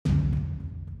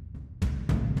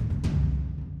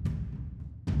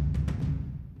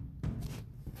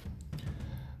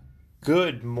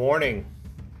Good morning.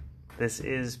 This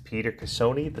is Peter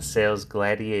Cassoni, the Sales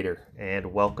Gladiator,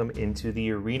 and welcome into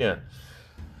the arena.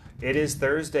 It is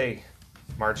Thursday,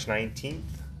 March 19th.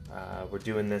 We're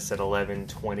doing this at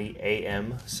 11:20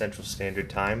 a.m. Central Standard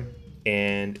Time,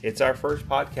 and it's our first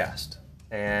podcast.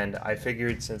 And I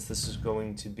figured since this is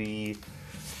going to be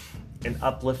an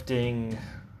uplifting,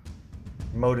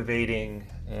 motivating,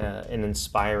 and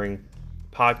inspiring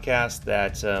podcast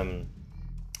that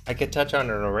I could touch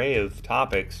on an array of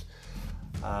topics.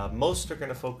 Most are going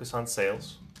to focus on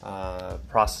sales,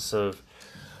 process of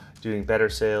doing better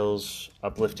sales,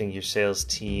 uplifting your sales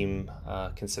team,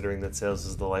 considering that sales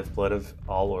is the lifeblood of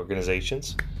all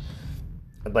organizations.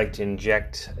 I'd like to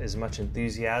inject as much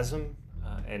enthusiasm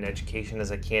and education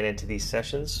as I can into these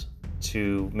sessions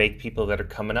to make people that are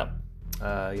coming up,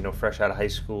 fresh out of high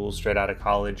school, straight out of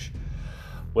college,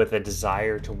 with a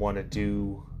desire to want to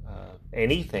do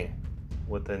anything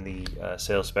within the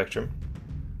sales spectrum,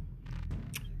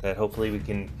 that hopefully we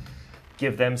can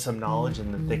give them some knowledge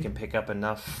and that they can pick up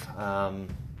enough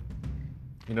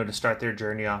to start their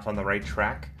journey off on the right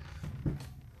track.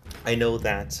 I know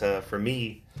that for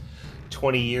me,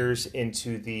 20 years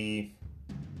into the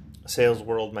sales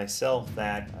world myself,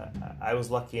 that I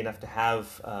was lucky enough to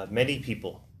have many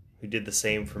people who did the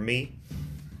same for me.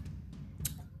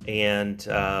 And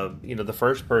the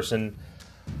first person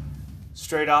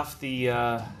straight off the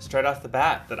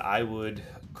bat that I would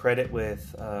credit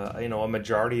with a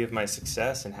majority of my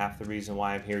success, and half the reason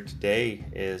why I'm here today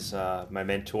is my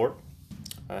mentor.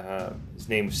 His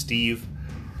name was Steve.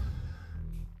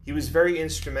 He was very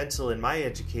instrumental in my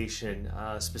education,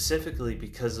 specifically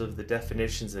because of the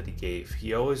definitions that he gave.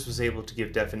 He always was able to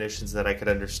give definitions that I could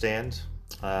understand.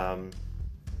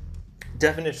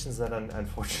 Definitions that,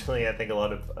 unfortunately, I think a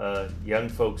lot of young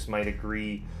folks might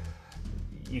agree.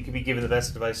 You can be given the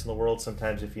best advice in the world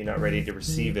sometimes if you're not ready to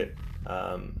receive it.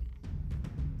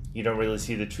 You don't really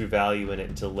see the true value in it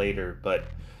until later, but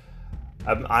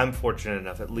I'm fortunate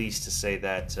enough at least to say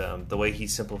that the way he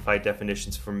simplified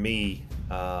definitions for me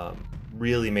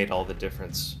really made all the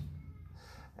difference.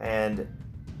 And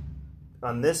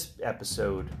on this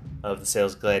episode of the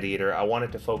Sales Gladiator, I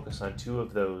wanted to focus on two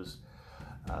of those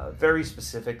very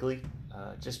specifically,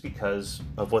 just because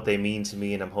of what they mean to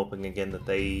me, and I'm hoping again that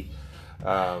they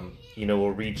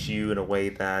will reach you in a way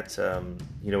that,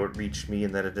 it reached me,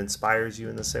 and that it inspires you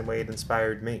in the same way it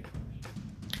inspired me.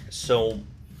 So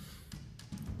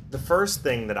the first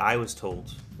thing that I was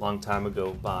told a long time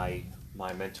ago by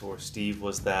my mentor, Steve,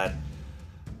 was that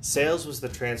sales was the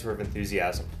transfer of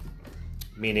enthusiasm.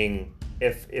 Meaning,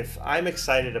 if I'm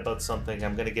excited about something,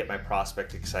 I'm going to get my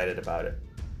prospect excited about it.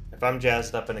 If I'm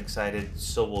jazzed up and excited,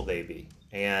 so will they be.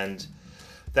 And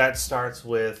that starts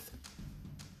with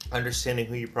understanding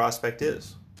who your prospect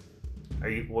is.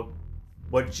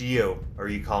 What geo are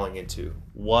you calling into?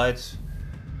 What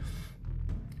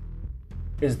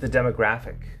is the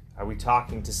demographic? Are we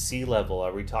talking to C-level?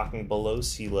 Are we talking below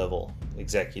C-level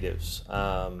executives?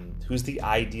 Who's the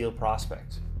ideal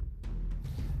prospect?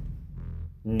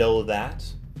 Know that.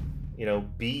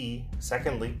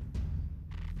 Secondly,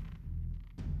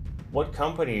 what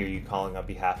company are you calling on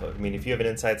behalf of? I mean, if you have an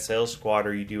inside sales squad,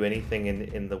 or you do anything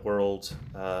in the world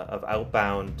of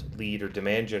outbound lead or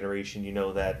demand generation, you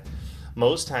know that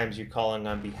most times you're calling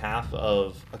on behalf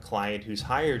of a client who's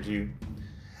hired you.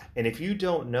 And if you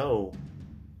don't know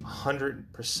 100%,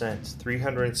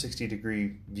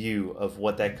 360-degree view of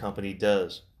what that company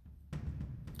does,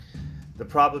 the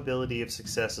probability of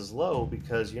success is low,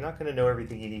 because you're not going to know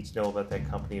everything you need to know about that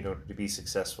company in order to be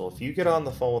successful. If you get on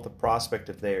the phone with a prospect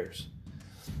of theirs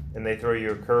and they throw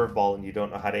you a curveball and you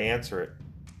don't know how to answer it,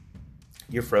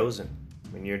 you're frozen. I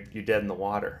mean, you're dead in the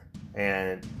water.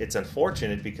 And it's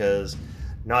unfortunate because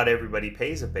not everybody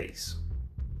pays a base,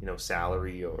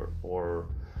 salary or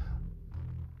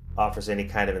offers any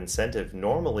kind of incentive.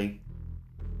 Normally,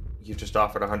 you're just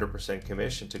offered 100%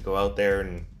 commission to go out there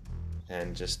and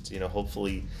just,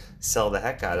 hopefully sell the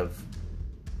heck out of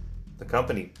the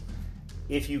company.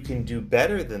 If you can do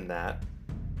better than that,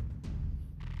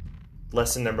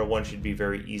 lesson number one should be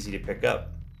very easy to pick up.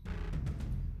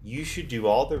 You should do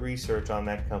all the research on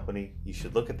that company. You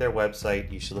should look at their website.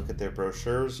 You should look at their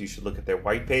brochures. You should look at their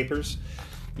white papers.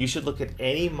 You should look at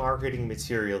any marketing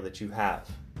material that you have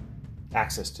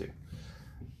access to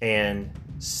and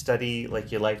study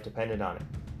like your life depended on it.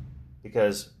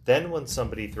 Because then when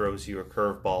somebody throws you a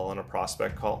curveball on a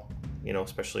prospect call,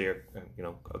 especially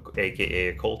aka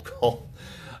a cold call,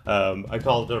 I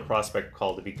call it a prospect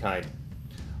call to be kind.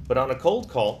 But on a cold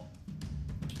call,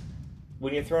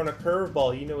 when you're throwing a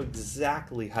curveball, you know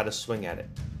exactly how to swing at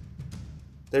it.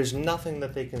 There's nothing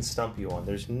that they can stump you on.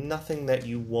 There's nothing that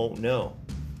you won't know,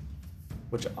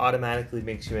 which automatically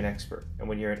makes you an expert. And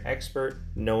when you're an expert,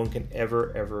 no one can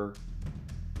ever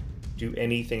do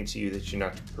anything to you that you're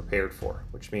not prepared for,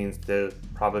 which means the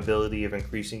probability of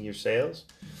increasing your sales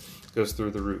goes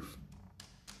through the roof.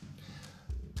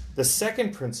 The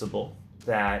second principle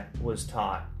that was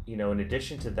taught, in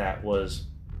addition to that, was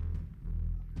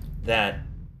that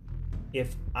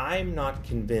if I'm not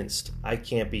convinced, I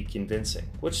can't be convincing,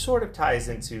 which sort of ties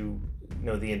into,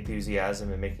 the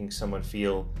enthusiasm and making someone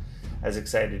feel as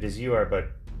excited as you are.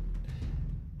 But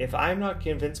if I'm not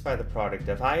convinced by the product,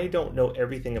 if I don't know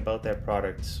everything about that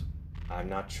product, I'm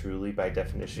not truly by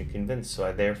definition convinced. So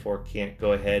I therefore can't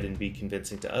go ahead and be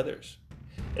convincing to others.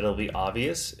 It'll be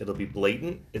obvious. It'll be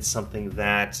blatant. It's something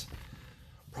that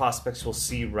prospects will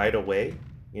see right away.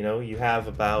 You have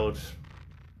about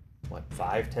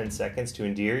 5-10 seconds to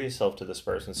endear yourself to this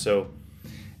person. So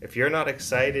if you're not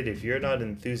excited, if you're not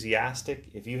enthusiastic,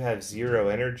 if you have zero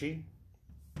energy,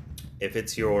 if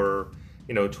it's your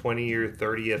 20 or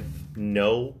 30th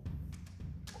no,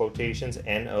 quotations,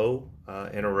 N-O,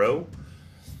 in a row,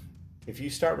 if you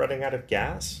start running out of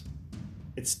gas,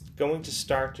 it's going to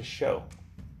start to show.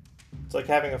 It's like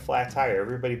having a flat tire.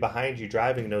 Everybody behind you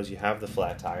driving knows you have the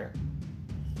flat tire.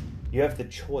 You have the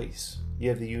choice. You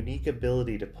have the unique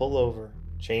ability to pull over,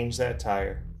 change that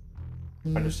tire,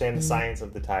 understand the science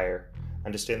of the tire,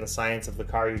 understand the science of the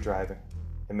car you're driving,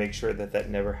 and make sure that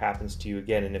that never happens to you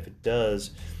again. And if it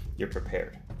does, you're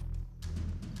prepared.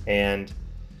 And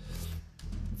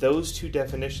those two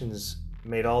definitions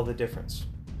made all the difference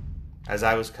as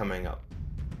I was coming up.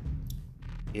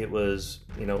 It was,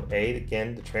 A,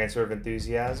 again, the transfer of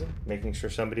enthusiasm, making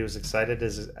sure somebody was excited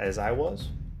as I was,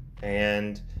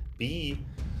 and B,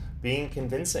 being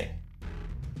convincing,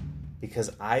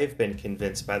 because I've been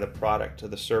convinced by the product or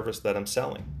the service that I'm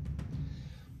selling.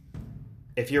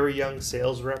 If you're a young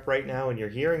sales rep right now and you're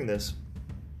hearing this,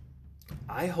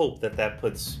 I hope that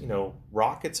puts,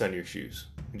 rockets on your shoes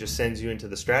and just sends you into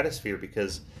the stratosphere,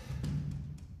 because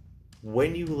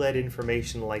when you let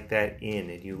information like that in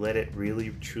and you let it really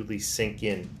truly sink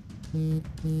in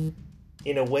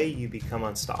a way you become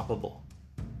unstoppable.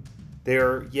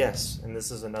 Yes, and this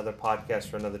is another podcast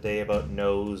for another day about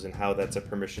no's and how that's a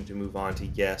permission to move on to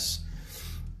yes.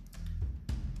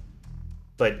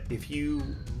 But if you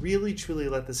really truly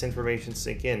let this information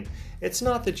sink in, it's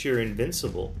not that you're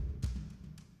invincible.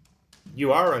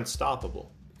 You are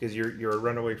unstoppable, because you're a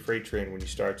runaway freight train when you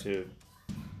start to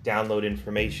download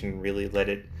information and really let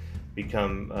it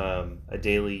become a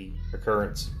daily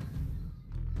occurrence.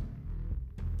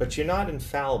 But you're not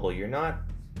infallible. You're not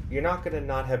going to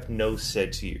not have no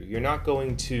said to you. You're not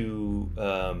going to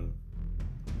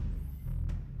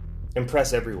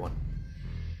impress everyone.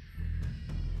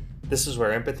 This is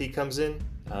where empathy comes in.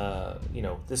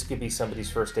 This could be somebody's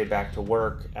first day back to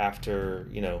work after,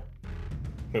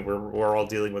 we're all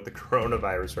dealing with the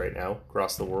coronavirus right now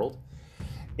across the world.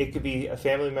 It could be a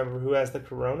family member who has the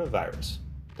coronavirus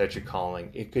that you're calling.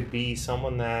 It could be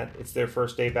someone that it's their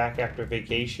first day back after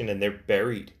vacation and they're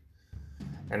buried.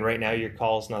 And right now your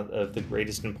call is not of the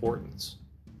greatest importance.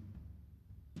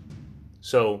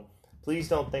 So please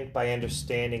don't think by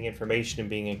understanding information and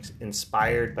being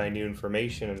inspired by new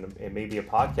information and maybe a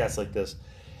podcast like this,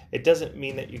 it doesn't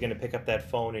mean that you're going to pick up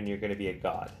that phone and you're going to be a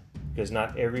god. Because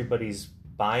not everybody's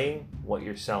buying what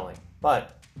you're selling.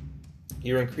 But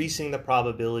you're increasing the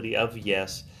probability of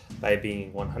yes by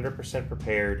being 100%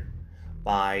 prepared,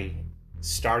 by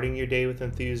starting your day with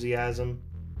enthusiasm,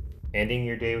 ending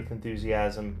your day with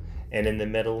enthusiasm, and in the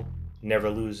middle, never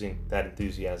losing that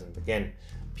enthusiasm. Again,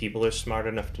 people are smart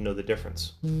enough to know the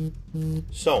difference.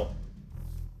 So,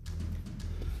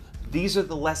 these are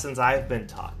the lessons I've been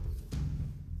taught.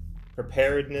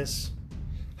 Preparedness,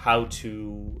 how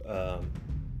to,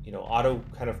 auto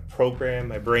kind of program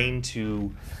my brain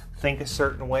to think a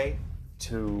certain way,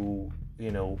 to,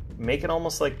 make it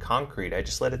almost like concrete. I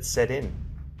just let it set in.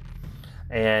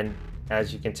 And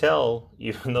as you can tell,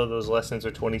 even though those lessons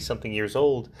are 20-something years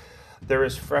old, they're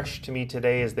as fresh to me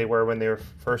today as they were when they were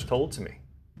first told to me,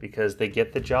 because they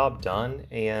get the job done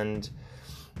and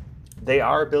they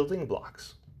are building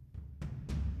blocks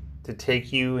to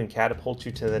take you and catapult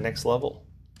you to the next level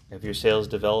of your sales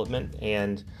development.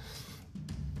 And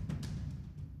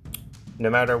no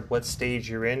matter what stage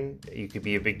you're in, you could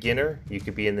be a beginner, you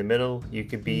could be in the middle, you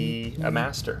could be a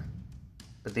master.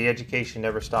 But the education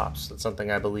never stops. That's something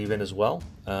I believe in as well.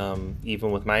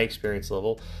 Even with my experience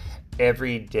level,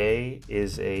 every day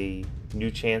is a new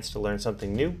chance to learn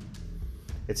something new.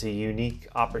 It's a unique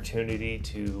opportunity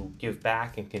to give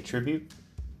back and contribute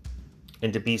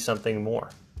and to be something more.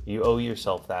 You owe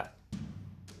yourself that.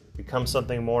 become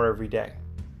something more every day.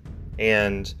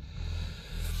 And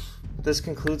this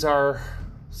concludes our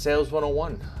Sales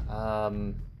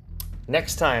 101.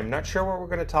 Next time, not sure what we're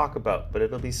going to talk about, but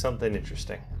it'll be something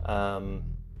interesting.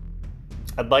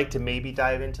 I'd like to maybe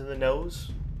dive into the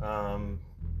no's,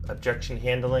 objection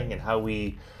handling, and how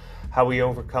we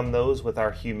overcome those with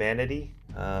our humanity.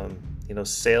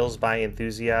 Sales by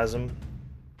enthusiasm.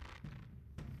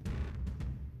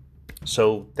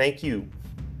 So thank you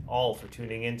all for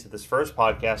tuning in to this first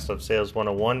podcast of Sales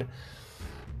 101.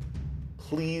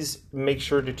 Please make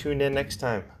sure to tune in next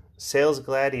time. Sales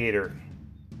Gladiator.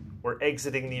 We're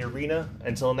exiting the arena.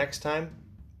 Until next time,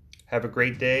 have a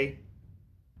great day.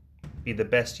 Be the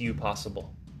best you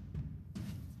possible.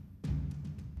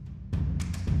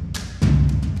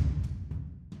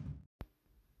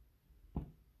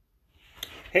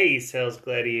 Hey, Sales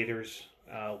Gladiators.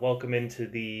 Welcome into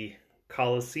the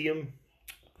Coliseum.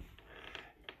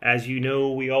 As you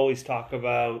know, we always talk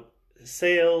about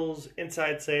sales,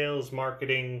 inside sales,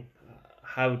 marketing,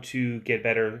 how to get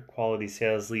better quality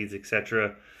sales leads,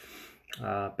 etc.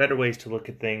 Better ways to look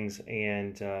at things,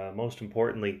 and most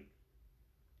importantly,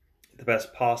 the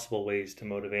best possible ways to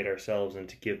motivate ourselves and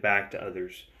to give back to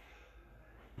others.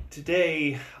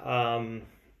 Today,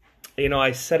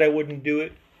 I said I wouldn't do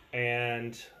it,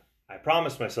 and I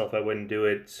promised myself I wouldn't do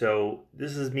it, so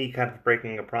this is me kind of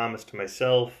breaking a promise to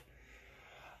myself.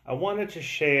 I wanted to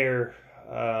share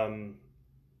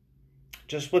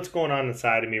just what's going on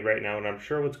inside of me right now, and I'm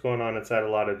sure what's going on inside a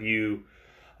lot of you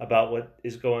about what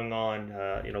is going on,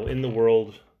 in the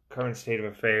world, current state of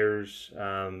affairs,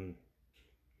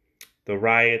 the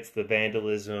riots, the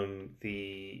vandalism,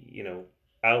 the,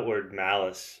 outward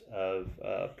malice of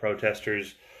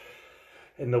protesters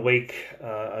in the wake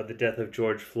of the death of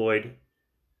George Floyd.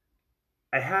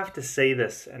 I have to say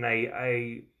this, and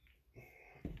I'm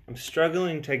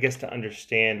struggling to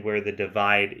understand where the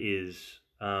divide is.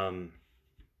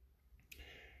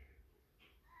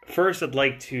 First, I'd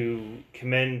like to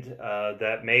commend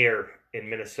that mayor in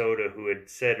Minnesota who had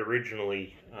said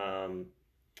originally,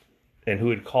 and who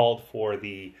had called for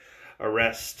the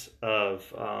arrest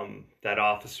of that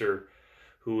officer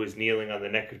who was kneeling on the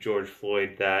neck of George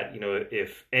Floyd, that,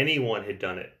 if anyone had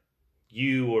done it,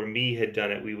 you or me had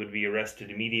done it, we would be arrested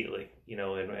immediately,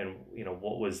 and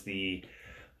what was the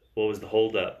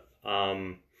holdup?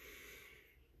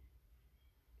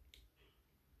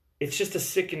 It's just a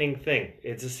sickening thing.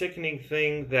 It's a sickening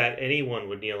thing that anyone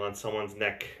would kneel on someone's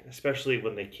neck, especially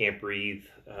when they can't breathe.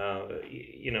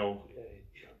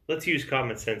 Let's use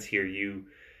common sense here. You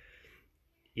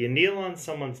kneel on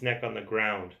someone's neck on the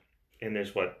ground, and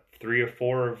there's three or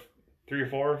four of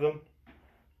them.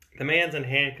 The man's in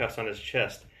handcuffs on his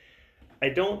chest. I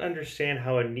don't understand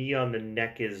how a knee on the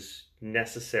neck is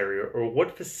necessary, or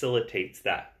what facilitates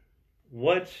that.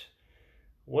 What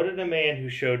did a man who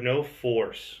showed no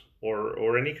force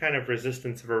or any kind of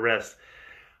resistance of arrest,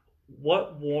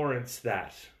 what warrants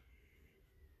that?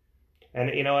 And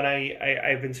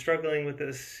I've been struggling with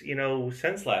this,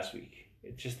 since last week.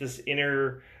 It's just this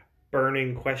inner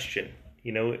burning question.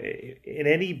 In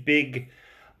any big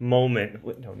moment,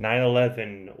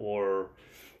 9/11 or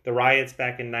the riots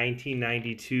back in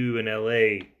 1992 in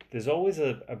LA, there's always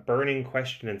a burning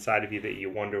question inside of you that you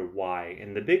wonder why.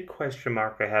 And the big question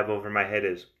mark I have over my head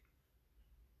is,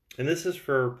 and this is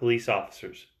for police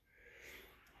officers,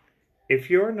 if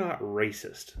you're not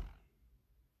racist,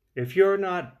 if you're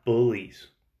not bullies,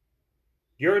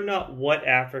 you're not what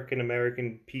African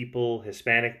American people,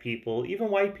 Hispanic people, even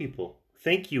white people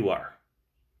think you are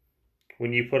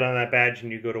when you put on that badge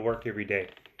and you go to work every day.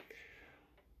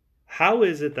 How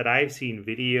is it that I've seen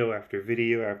video after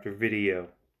video after video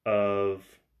of,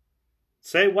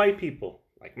 say, white people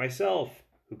like myself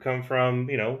who come from,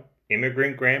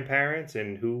 immigrant grandparents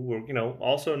and who were,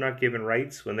 also not given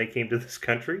rights when they came to this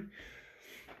country?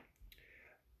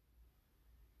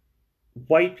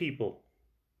 White people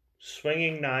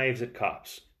swinging knives at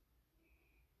cops.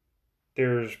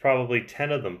 There's probably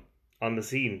 10 of them on the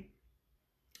scene.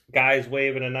 Guys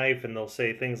waving a knife, and they'll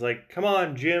say things like, "Come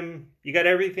on, Jim, you got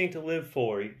everything to live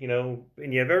for, and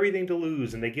you have everything to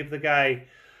lose." And they give the guy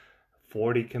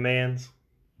 40 commands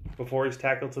before he's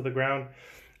tackled to the ground.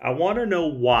 I want to know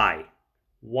why.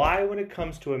 Why, when it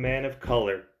comes to a man of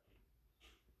color,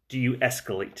 do you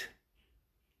escalate?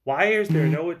 Why is there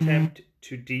no attempt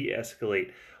to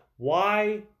de-escalate?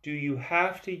 Why do you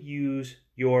have to use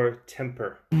your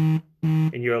temper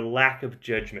and your lack of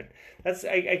judgment?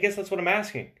 I guess that's what I'm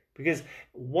asking. Because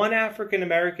one African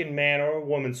American man or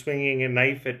woman swinging a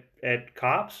knife at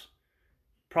cops,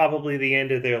 probably the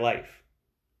end of their life.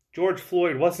 George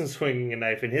Floyd wasn't swinging a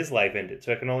knife and his life ended.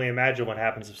 So I can only imagine what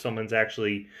happens if someone's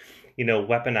actually,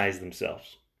 weaponized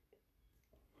themselves.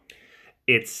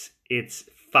 It's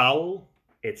foul.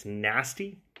 It's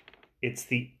nasty. It's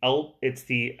the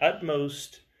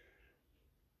utmost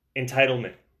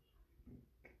entitlement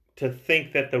to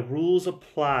think that the rules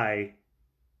apply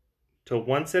to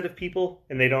one set of people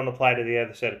and they don't apply to the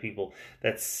other set of people.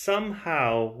 That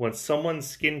somehow when someone's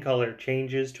skin color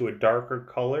changes to a darker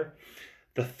color,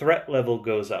 the threat level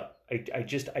goes up.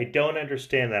 I don't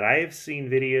understand that. I have seen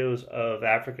videos of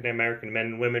African American men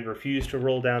and women refuse to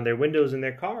roll down their windows in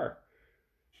their car.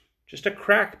 Just a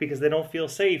crack because they don't feel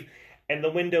safe. And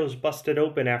the window's busted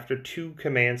open after 2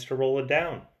 commands to roll it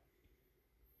down.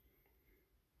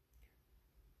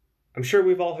 I'm sure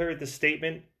we've all heard the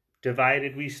statement,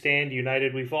 divided we stand,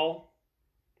 united we fall.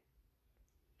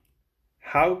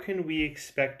 How can we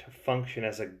expect to function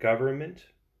as a government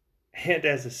and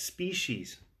as a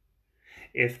species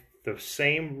if the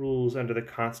same rules under the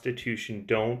Constitution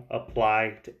don't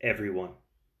apply to everyone?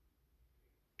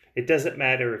 It doesn't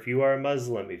matter if you are a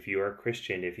Muslim, if you are a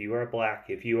Christian, if you are black,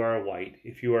 if you are white,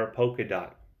 if you are a polka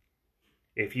dot,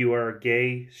 if you are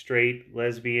gay, straight,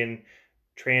 lesbian,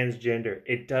 transgender.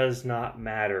 It does not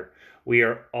matter. We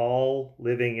are all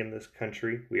living in this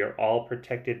country. We are all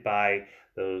protected by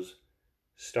those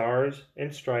stars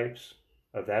and stripes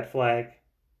of that flag.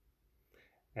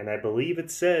 And I believe it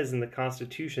says in the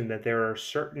Constitution that there are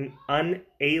certain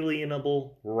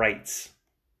unalienable rights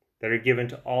that are given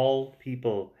to all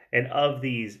people. And of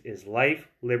these is life,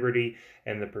 liberty,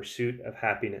 and the pursuit of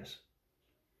happiness.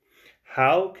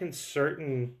 How can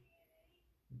certain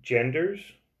genders,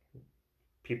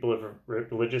 people of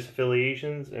religious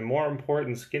affiliations, and more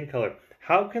important, skin color,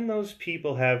 how can those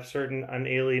people have certain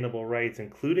unalienable rights,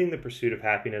 including the pursuit of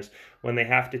happiness, when they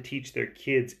have to teach their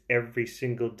kids every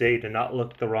single day to not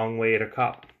look the wrong way at a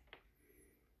cop?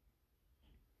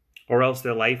 Or else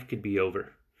their life could be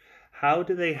over. How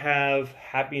do they have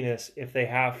happiness if they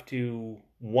have to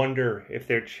wonder if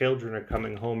their children are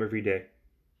coming home every day?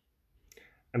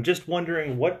 I'm just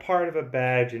wondering what part of a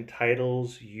badge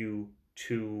entitles you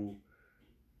to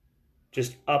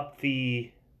just up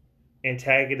the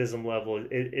antagonism level.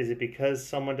 Is it because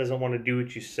someone doesn't want to do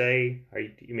what you say?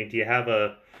 Do you have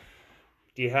a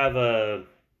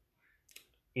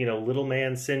little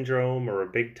man syndrome or a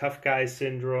big tough guy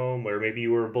syndrome, or maybe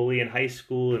you were a bully in high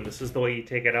school and this is the way you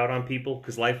take it out on people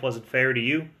because life wasn't fair to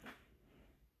you?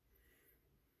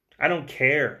 I don't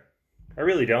care. I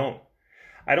really don't.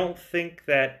 I don't think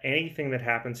that anything that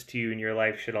happens to you in your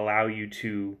life should allow you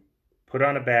to put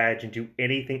on a badge and do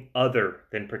anything other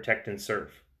than protect and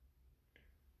serve.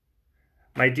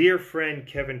 My dear friend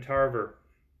Kevin Tarver,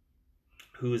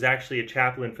 who is actually a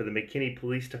chaplain for the McKinney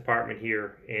Police Department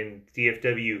here in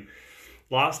DFW,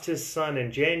 lost his son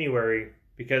in January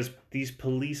because these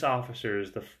police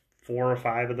officers, the 4 or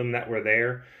 5 of them that were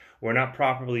there, were not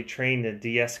properly trained in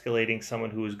de-escalating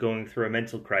someone who was going through a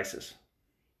mental crisis.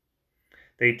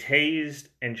 They tased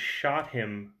and shot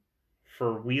him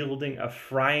for wielding a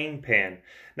frying pan.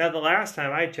 Now, the last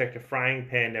time I checked, a frying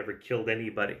pan never killed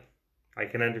anybody. I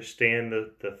can understand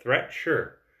the threat,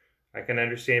 sure. I can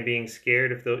understand being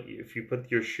scared if you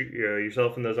put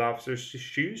yourself in those officers'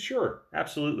 shoes, sure,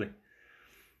 absolutely.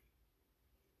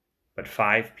 But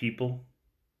 5 people?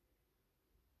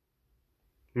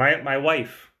 My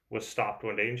wife was stopped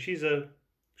one day, and she's a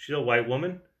white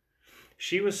woman.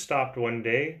 She was stopped one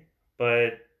day,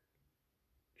 but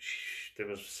there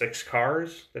was 6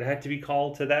 cars that had to be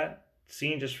called to that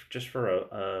scene just for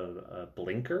a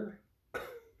blinker.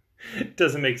 It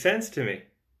doesn't make sense to me.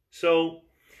 So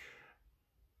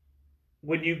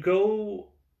when you go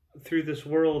through this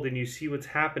world and you see what's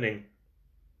happening,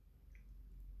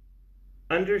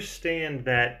 understand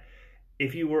that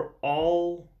if you were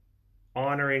all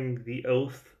honoring the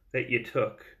oath that you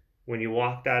took when you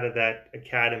walked out of that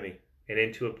academy and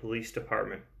into a police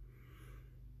department,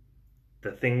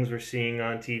 the things we're seeing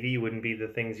on TV wouldn't be the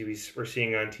things we're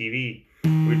seeing on TV.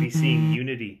 We'd be seeing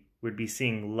unity. We'd be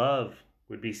seeing love.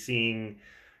 We'd be seeing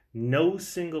no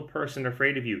single person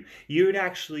afraid of you. You would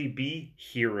actually be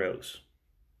heroes.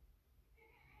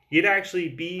 You'd actually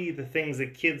be the things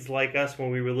that kids like us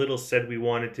when we were little said we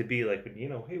wanted to be. Like,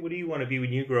 hey, what do you want to be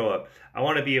when you grow up? I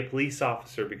want to be a police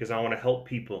officer because I want to help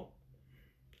people.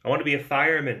 I want to be a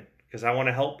fireman because I want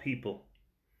to help people.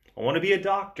 I want to be a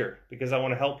doctor because I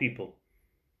want to help people.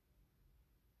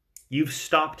 You've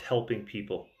stopped helping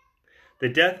people. The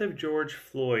death of George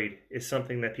Floyd is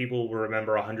something that people will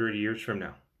remember 100 years from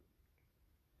now.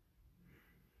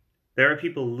 There are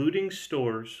people looting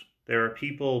stores. There are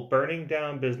people burning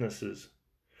down businesses,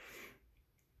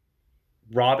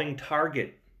 robbing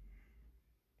Target,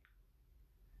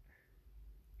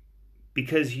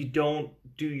 because you don't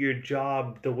do your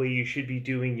job the way you should be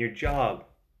doing your job.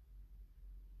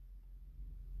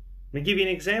 Let me give you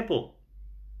an example.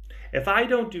 If I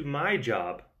don't do my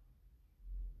job,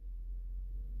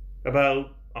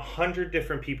 about 100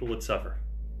 different people would suffer,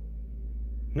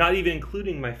 not even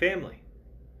including my family.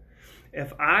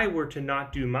 If I were to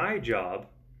not do my job,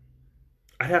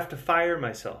 I'd have to fire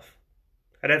myself.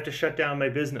 I'd have to shut down my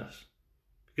business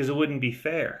because it wouldn't be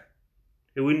fair.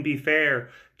 It wouldn't be fair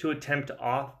to attempt to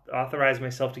authorize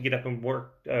myself to get up and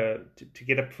work, to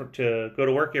go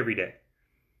to work every day.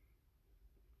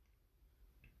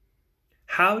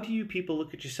 How do you people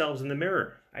look at yourselves in the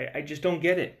mirror? I just don't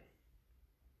get it.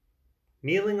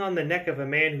 Kneeling on the neck of a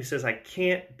man who says, I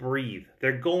can't breathe.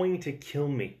 They're going to kill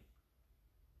me.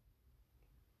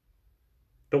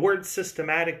 The word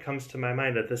systematic comes to my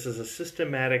mind, that this is a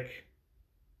systematic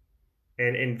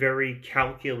and very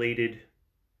calculated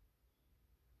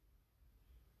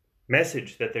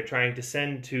message that they're trying to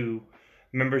send to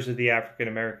members of the African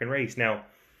American race. Now,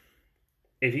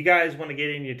 if you guys want to get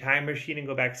in your time machine and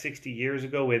go back 60 years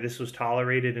ago where this was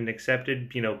tolerated and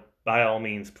accepted, by all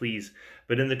means, please.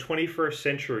 But in the 21st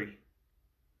century,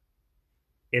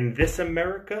 in this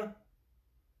America,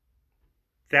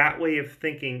 that way of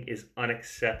thinking is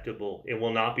unacceptable. It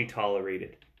will not be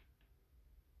tolerated.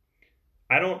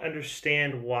 I don't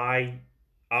understand why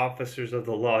officers of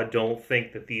the law don't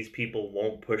think that these people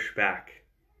won't push back.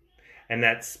 And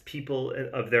that's people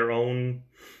of their own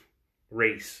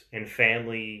race and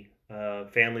families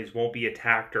won't be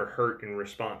attacked or hurt in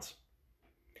response.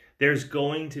 There's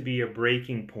going to be a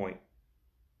breaking point.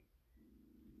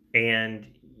 And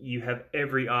you have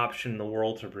every option in the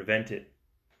world to prevent it.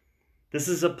 This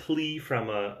is a plea from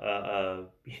a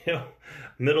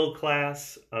middle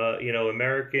class,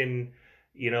 American,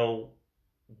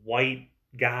 white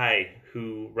guy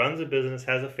who runs a business,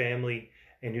 has a family,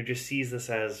 and who just sees this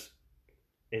as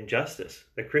injustice.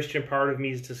 The Christian part of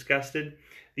me is disgusted.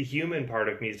 The human part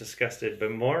of me is disgusted.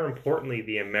 But more importantly,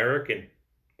 the American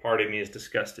part of me is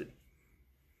disgusted.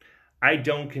 I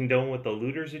don't condone what the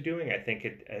looters are doing.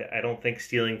 I don't think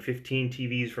stealing 15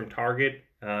 TVs from Target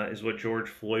is what George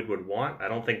Floyd would want. I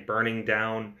don't think burning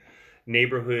down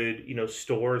neighborhood,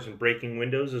 stores and breaking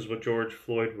windows is what George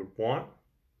Floyd would want.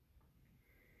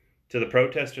 To the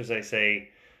protesters, I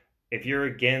say, if you're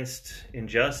against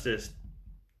injustice,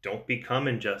 don't become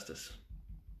injustice.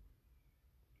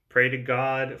 Pray to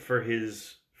God for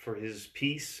his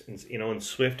peace and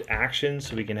swift action,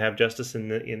 so we can have justice in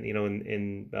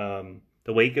the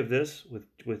wake of this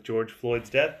with George Floyd's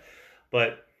death.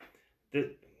 But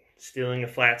stealing a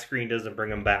flat screen doesn't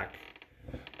bring him back.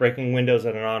 Breaking windows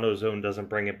at an AutoZone doesn't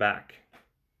bring it back.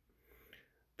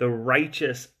 The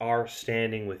righteous are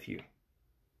standing with you.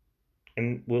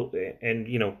 And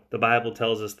the Bible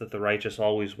tells us that the righteous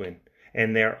always win.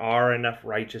 And there are enough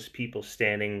righteous people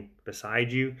standing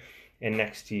beside you and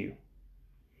next to you.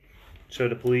 So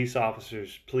to police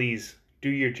officers, please do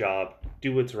your job.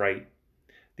 Do what's right.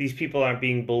 These people aren't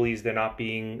being bullies. They're not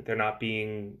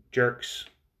being jerks.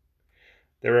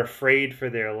 They're afraid for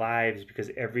their lives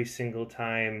because every single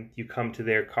time you come to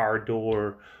their car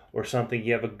door or something,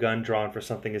 you have a gun drawn for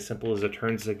something as simple as a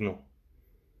turn signal.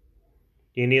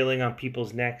 You're kneeling on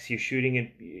people's necks. You're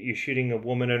shooting a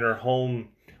woman in her home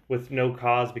with no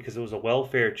cause because it was a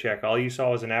welfare check. All you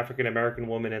saw was an African American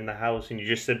woman in the house, and you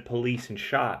just said police and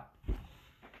shot.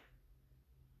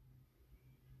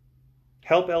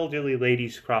 Help elderly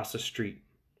ladies cross the street.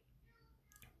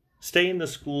 Stay in the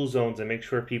school zones and make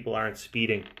sure people aren't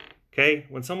speeding. Okay?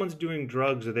 When someone's doing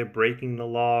drugs or they're breaking the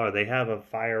law or they have a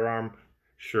firearm,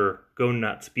 sure, go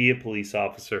nuts. Be a police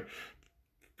officer.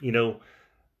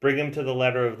 Bring them to the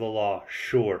letter of the law.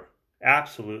 Sure.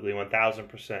 Absolutely,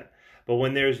 1000%. But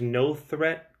when there's no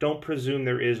threat, don't presume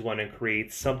there is one and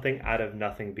create something out of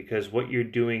nothing, because what you're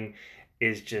doing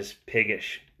is just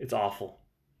piggish. It's awful.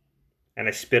 And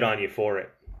I spit on you for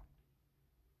it.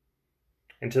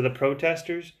 And to the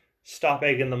protesters, stop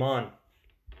egging them on.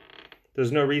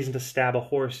 There's no reason to stab a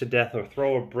horse to death or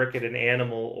throw a brick at an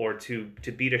animal or to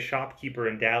beat a shopkeeper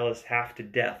in Dallas half to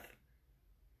death.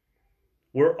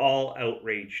 We're all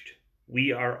outraged.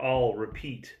 We are all,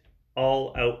 repeat,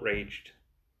 all outraged.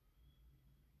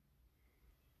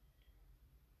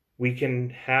 We can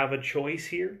have a choice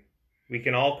here. We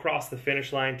can all cross the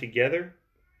finish line together,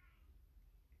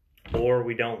 or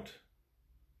we don't.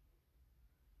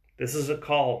 This is a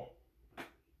call.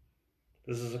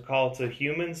 This is a call to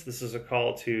humans. This is a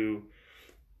call to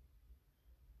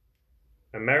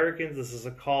Americans. This is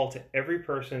a call to every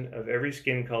person of every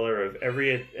skin color, of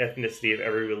every ethnicity, of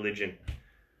every religion.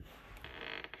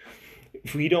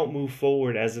 If we don't move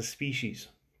forward as a species,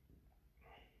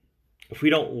 if we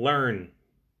don't learn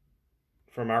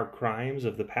from our crimes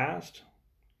of the past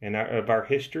and of our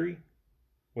history,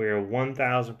 we are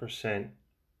 1,000%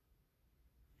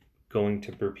 going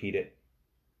to repeat it.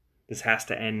 This has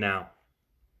to end now.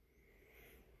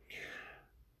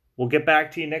 We'll get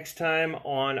back to you next time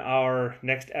on our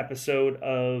next episode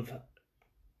of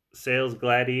Sales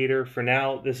Gladiator. For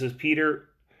now, this is Peter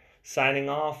signing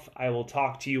off. I will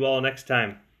talk to you all next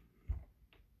time.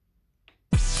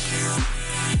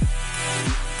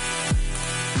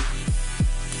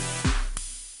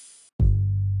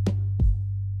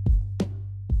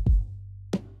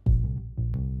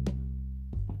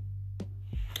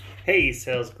 Hey,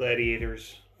 Sales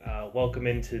Gladiators. Welcome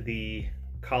into the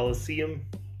Coliseum.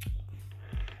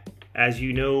 As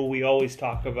you know, we always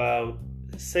talk about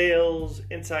sales,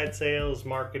 inside sales,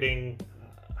 marketing,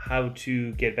 how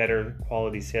to get better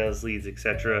quality sales leads,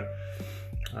 etc.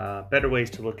 Better ways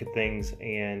to look at things,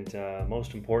 and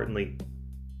most importantly,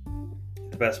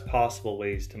 the best possible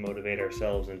ways to motivate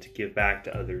ourselves and to give back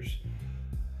to others.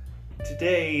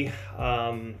 Today,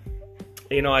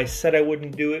 I said I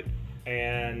wouldn't do it,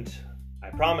 and I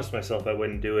promised myself I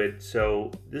wouldn't do it, so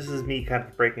this is me kind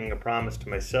of breaking a promise to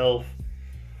myself.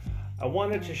 I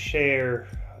wanted to share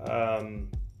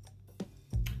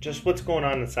just what's going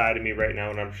on inside of me right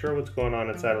now, and I'm sure what's going on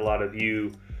inside a lot of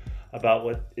you about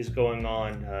what is going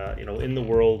on, in the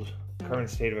world, current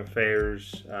state of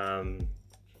affairs,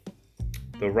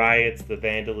 the riots, the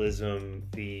vandalism,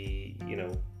 the,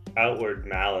 outward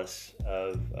malice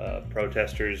of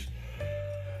protesters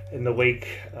in the wake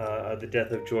of the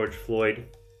death of George Floyd.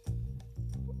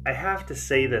 I have to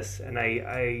say this, and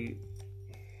I'm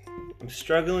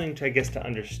struggling to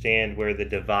understand where the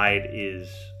divide is.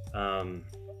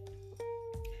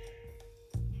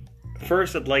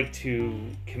 First, I'd like to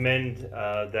commend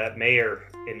that mayor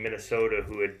in Minnesota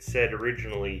who had said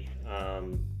originally,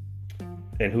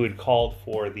 and who had called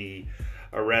for the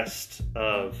arrest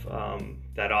of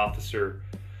that officer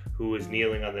who was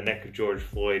kneeling on the neck of George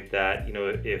Floyd, that,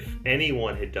 if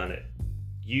anyone had done it,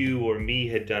 you or me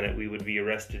had done it, we would be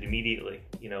arrested immediately,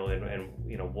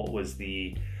 and what was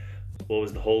the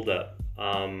holdup?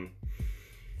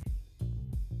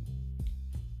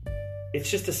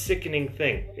 It's just a sickening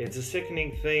thing. It's a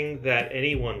sickening thing that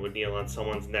anyone would kneel on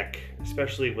someone's neck,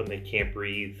 especially when they can't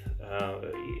breathe.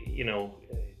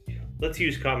 Let's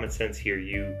use common sense here.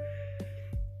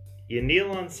 You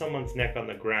kneel on someone's neck on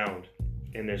the ground,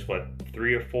 and there's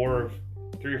three or four of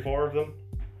them.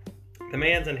 The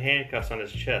man's in handcuffs on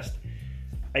his chest.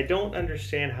 I don't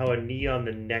understand how a knee on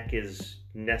the neck is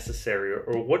necessary,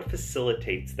 or what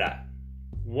facilitates that.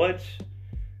 What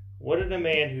did a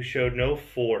man who showed no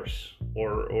force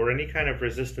or any kind of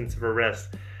resistance of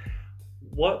arrest,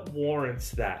 what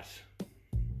warrants that?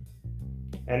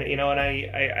 And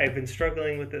I've been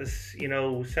struggling with this,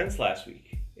 since last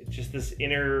week. It's just this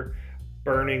inner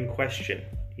burning question.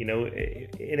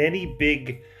 In any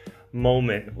big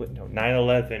moment,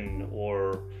 9/11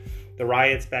 or the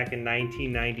riots back in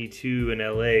 1992 in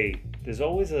LA, there's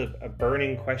always a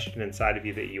burning question inside of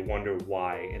you that you wonder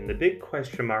why. And the big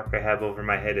question mark I have over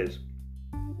my head is,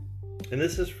 and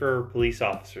this is for police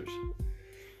officers,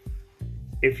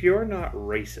 if you're not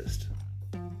racist,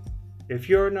 if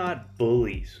you're not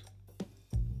bullies,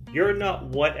 you're not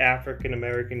what African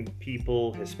American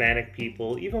people, Hispanic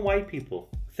people, even white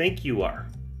people think you are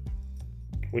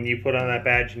when you put on that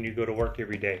badge and you go to work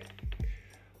every day.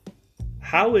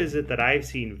 How is it that I've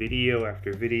seen video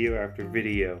after video after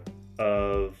video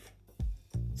of,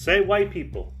 say, white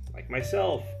people like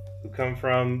myself who come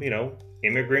from,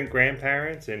 immigrant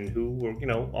grandparents and who were,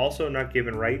 also not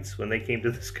given rights when they came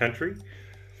to this country?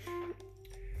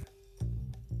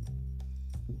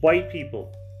 White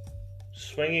people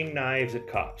swinging knives at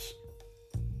cops.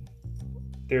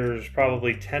 There's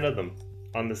probably 10 of them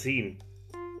on the scene.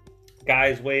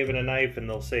 Guys waving a knife, and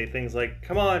they'll say things like,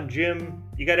 "Come on, Jim,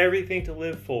 you got everything to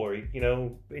live for, and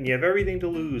you have everything to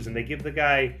lose." And they give the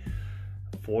guy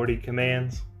 40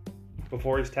 commands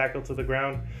before he's tackled to the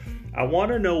ground. I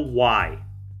want to know why.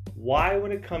 Why,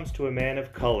 when it comes to a man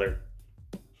of color,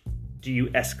 do you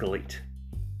escalate?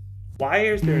 Why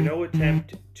is there no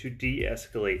attempt to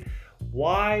de-escalate?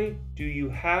 Why do you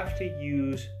have to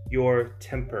use your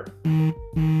temper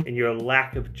and your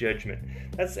lack of judgment?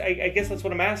 I guess that's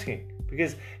what I'm asking.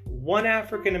 Because one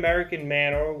African American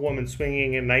man or woman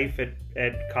swinging a knife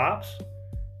at cops,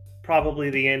 probably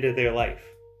the end of their life.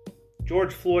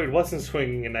 George Floyd wasn't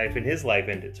swinging a knife and his life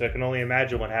ended. So I can only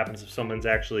imagine what happens if someone's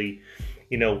actually,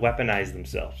 weaponized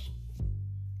themselves.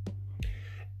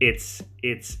 It's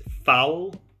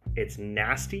foul. It's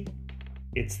nasty.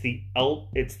 It's the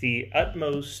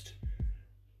utmost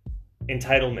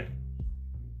entitlement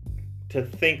to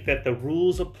think that the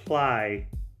rules apply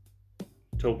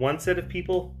to one set of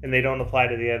people and they don't apply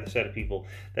to the other set of people.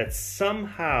 That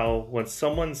somehow when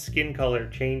someone's skin color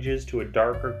changes to a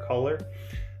darker color,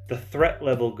 the threat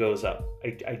level goes up.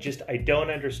 I don't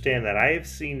understand that. I have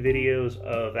seen videos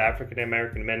of African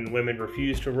American men and women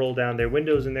refuse to roll down their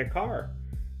windows in their car.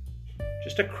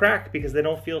 Just a crack because they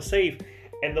don't feel safe.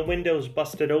 And the window's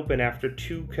busted open after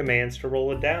 2 commands to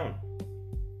roll it down.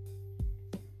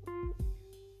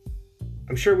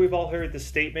 I'm sure we've all heard the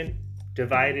statement,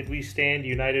 divided we stand,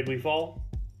 united we fall.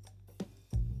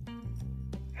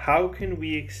 How can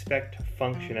we expect to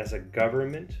function as a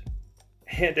government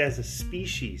and as a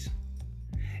species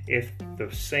if the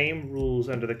same rules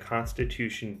under the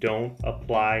Constitution don't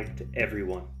apply to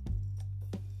everyone?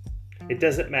 It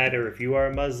doesn't matter if you are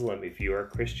a Muslim, if you are a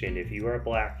Christian, if you are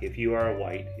black, if you are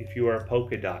white, if you are a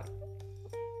polka dot,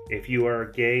 if you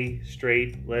are gay,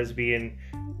 straight, lesbian,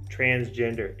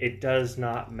 transgender. It does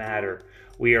not matter.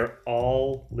 We are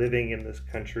all living in this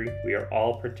country. We are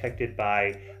all protected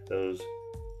by those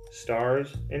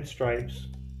stars and stripes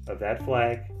of that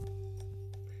flag.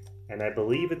 And I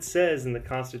believe it says in the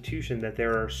Constitution that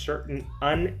there are certain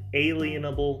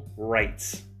unalienable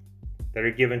rights that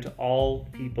are given to all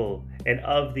people, and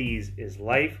of these is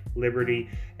life, liberty,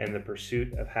 and the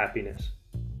pursuit of happiness.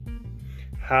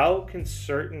 How can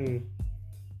certain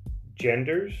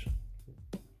genders,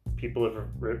 people of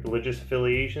religious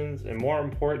affiliations, and more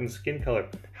important, skin color,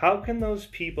 how can those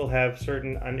people have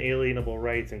certain unalienable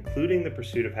rights, including the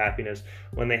pursuit of happiness,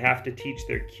 when they have to teach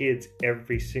their kids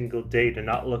every single day to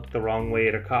not look the wrong way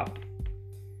at a cop?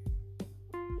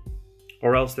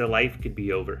 Or else their life could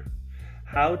be over.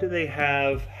 How do they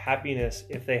have happiness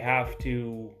if they have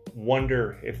to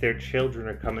wonder if their children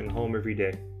are coming home every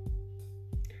day?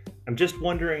 I'm just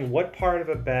wondering what part of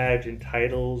a badge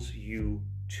entitles you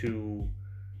to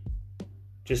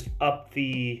just up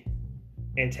the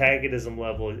antagonism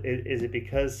level. Is it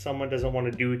because someone doesn't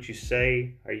want to do what you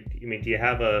say? Do you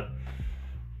have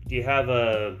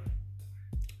a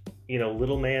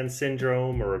little man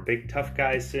syndrome or a big tough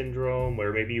guy syndrome,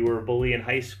 where maybe you were a bully in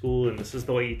high school and this is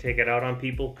the way you take it out on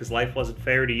people because life wasn't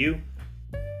fair to you?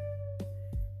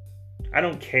 I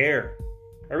don't care.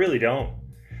 I really don't.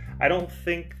 I don't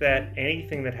think that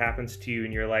anything that happens to you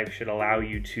in your life should allow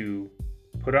you to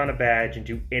put on a badge and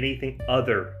do anything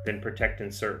other than protect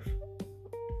and serve.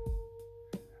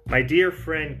 My dear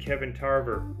friend Kevin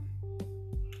Tarver,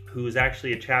 who is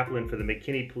actually a chaplain for the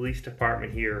McKinney Police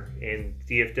Department here in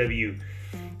DFW,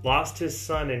 lost his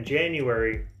son in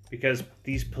January because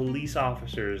these police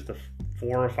officers, the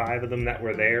 4 or 5 of them that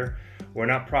were there, were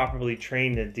not properly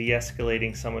trained in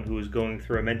de-escalating someone who was going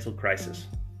through a mental crisis.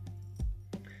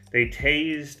 They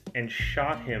tased and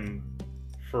shot him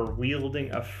for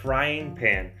wielding a frying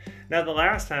pan. Now, the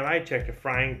last time I checked, a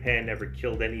frying pan never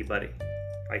killed anybody.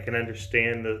 I can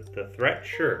understand the threat,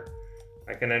 sure.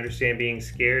 I can understand being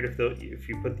scared if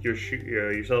you put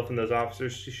yourself in those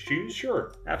officers' shoes,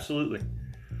 sure, absolutely.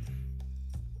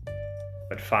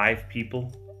 But 5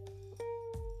 people?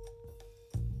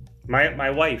 My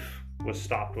wife was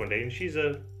stopped one day, and she's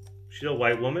a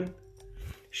white woman.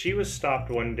 She was stopped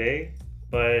one day,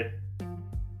 but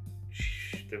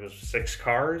there was 6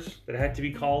 cars that had to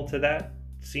be called to that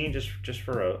scene just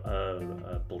for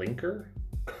a blinker.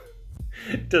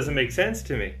 It doesn't make sense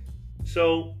to me.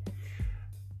 So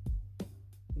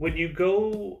when you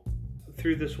go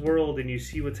through this world and you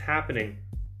see what's happening,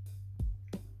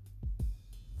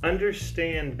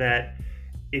 understand that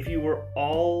if you were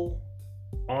all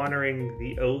honoring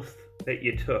the oath that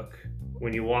you took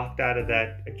when you walked out of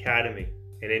that academy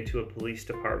and into a police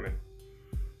department,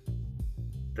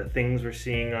 the things we're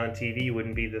seeing on TV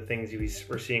wouldn't be the things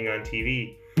we're seeing on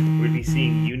TV. We'd be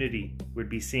seeing unity. We'd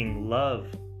be seeing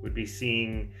love. We'd be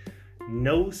seeing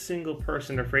no single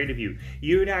person afraid of you.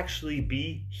 You'd actually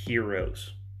be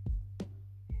heroes.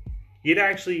 You'd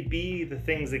actually be the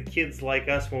things that kids like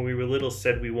us when we were little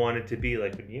said we wanted to be.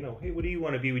 Like, hey, what do you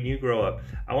want to be when you grow up?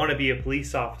 I want to be a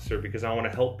police officer because I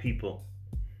want to help people.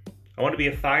 I want to be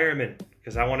a fireman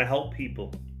because I want to help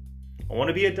people. I want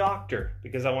to be a doctor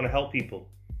because I want to help people.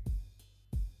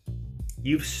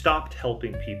 You've stopped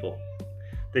helping people.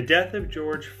 The death of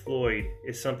George Floyd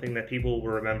is something that people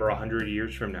will remember 100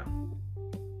 years from now.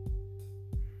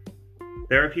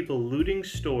 There are people looting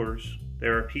stores.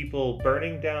 There are people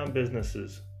burning down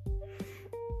businesses,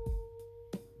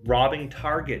 robbing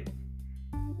Target,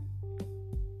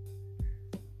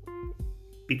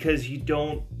 because you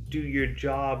don't do your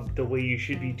job the way you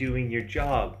should be doing your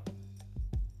job.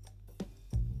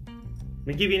 Let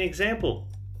me give you an example.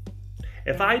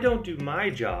 If I don't do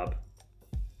my job,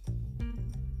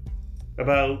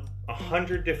 about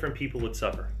 100 different people would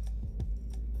suffer,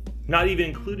 not even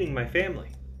including my family.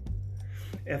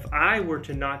 If I were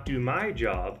to not do my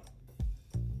job,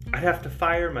 I'd have to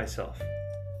fire myself.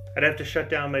 I'd have to shut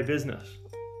down my business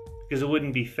because it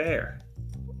wouldn't be fair.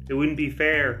 It wouldn't be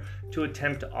fair to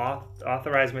attempt to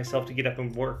authorize myself to get up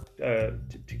and work,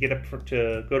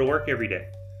 to go to work every day.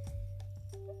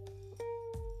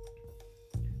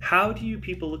 How do you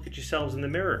people look at yourselves in the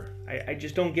mirror? I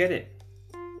just don't get it.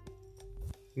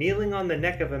 Kneeling on the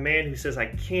neck of a man who says, I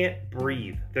can't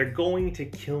breathe. They're going to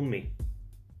kill me.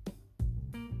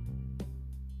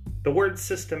 The word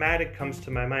systematic comes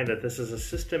to my mind, that this is a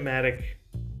systematic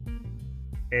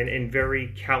and very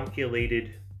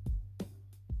calculated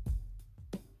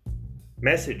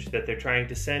message that they're trying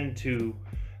to send to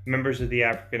members of the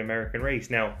African American race.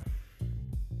 Now,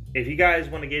 if you guys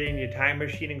want to get in your time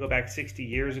machine and go back 60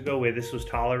 years ago where this was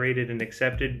tolerated and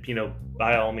accepted,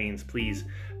 by all means, please.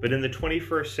 But in the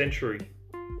 21st century,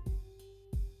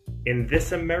 in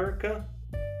this America,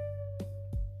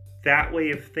 that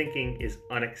way of thinking is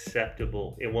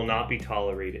unacceptable. It will not be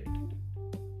tolerated.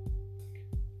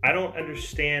 I don't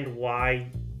understand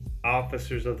why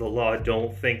officers of the law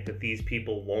don't think that these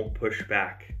people won't push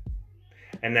back.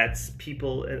 And that's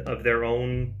people of their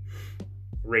own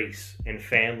race and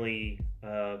families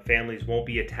won't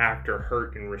be attacked or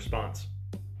hurt in response.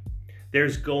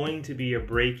 There's going to be a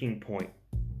breaking point,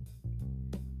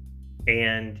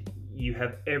 and you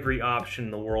have every option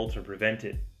in the world to prevent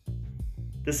it.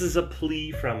 This is a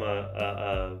plea from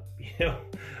a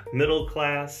middle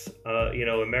class,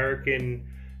 American,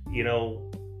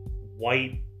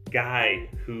 white guy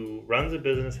who runs a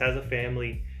business, has a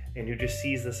family, and who just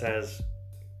sees this as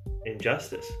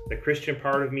injustice. The Christian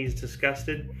part of me is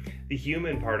disgusted. The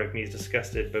human part of me is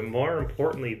disgusted. But more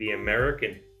importantly, the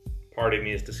American part of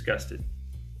me is disgusted.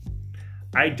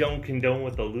 I don't condone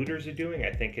what the looters are doing.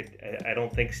 I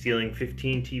don't think stealing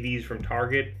 15 TVs from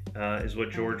Target is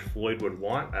what George Floyd would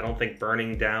want. I don't think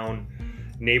burning down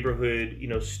neighborhood,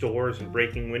 stores and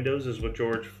breaking windows is what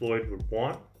George Floyd would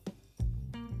want.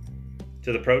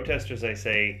 To the protesters, I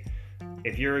say,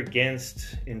 if you're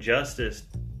against injustice,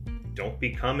 don't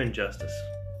become injustice.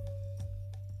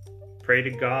 Pray to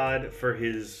God for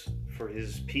his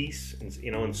peace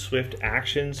and swift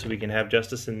action, so we can have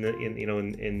justice in the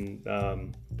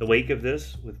wake of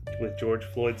this with George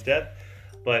Floyd's death.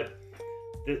 But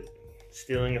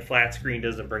stealing a flat screen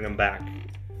doesn't bring him back.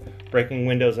 Breaking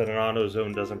windows at an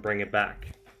AutoZone doesn't bring it back.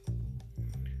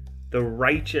 The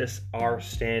righteous are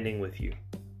standing with you.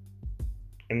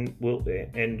 And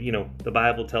the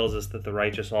Bible tells us that the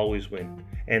righteous always win.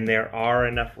 And there are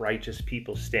enough righteous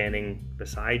people standing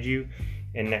beside you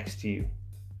and next to you.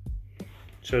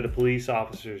 So to police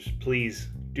officers, please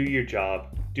do your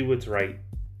job. Do what's right.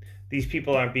 These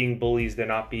people aren't being bullies. They're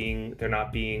not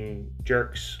being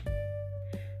jerks.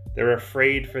 They're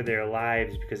afraid for their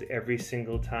lives because every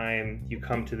single time you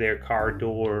come to their car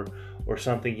door or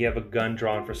something, you have a gun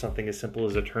drawn for something as simple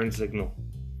as a turn signal.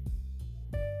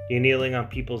 You're kneeling on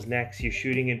people's necks. You're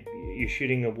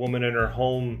shooting a woman in her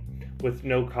home with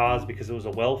no cause because it was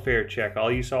a welfare check. All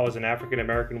you saw was an African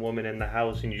American woman in the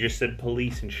house, and you just said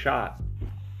police and shot.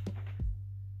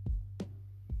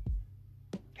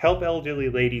 Help elderly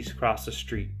ladies cross the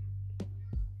street.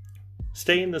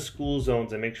 Stay in the school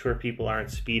zones and make sure people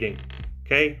aren't speeding.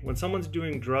 Okay? When someone's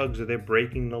doing drugs or they're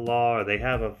breaking the law or they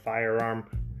have a firearm,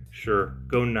 sure,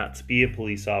 go nuts. Be a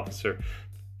police officer.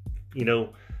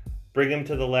 Bring them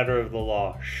to the letter of the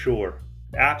law. Sure.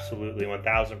 Absolutely,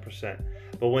 1000%.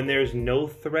 But when there's no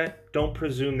threat, don't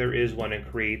presume there is one and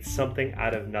create something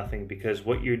out of nothing, because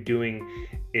what you're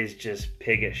doing is just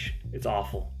piggish. It's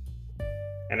awful.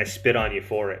 And I spit on you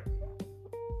for it.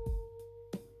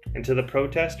 And to the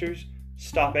protesters,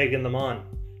 stop egging them on.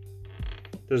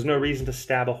 There's no reason to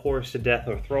stab a horse to death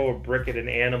or throw a brick at an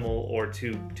animal or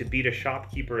to beat a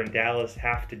shopkeeper in Dallas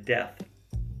half to death.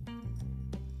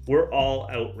 We're all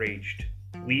outraged.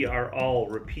 We are all,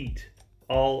 repeat,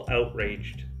 all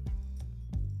outraged.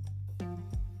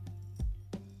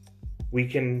 We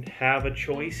can have a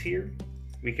choice here.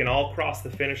 We can all cross the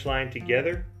finish line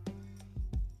together,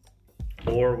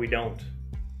 or we don't.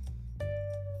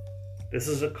 This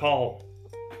is a call.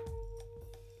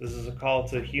 This is a call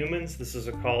to humans. This is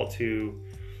a call to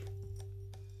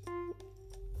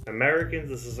Americans.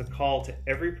 This is a call to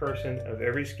every person of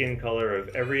every skin color,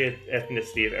 of every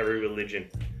ethnicity, of every religion.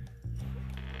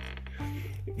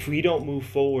 If we don't move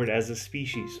forward as a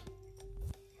species,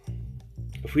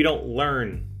 if we don't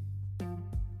learn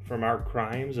from our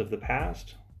crimes of the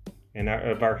past and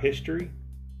of our history,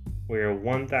 we are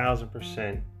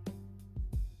 1000%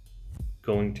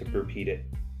 going to repeat it.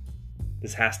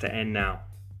 This has to end now.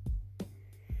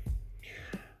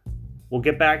 We'll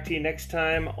get back to you next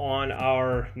time on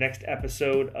our next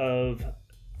episode of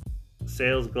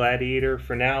Sales Gladiator.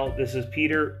 For now, this is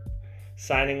Peter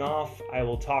signing off. I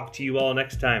will talk to you all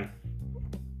next time.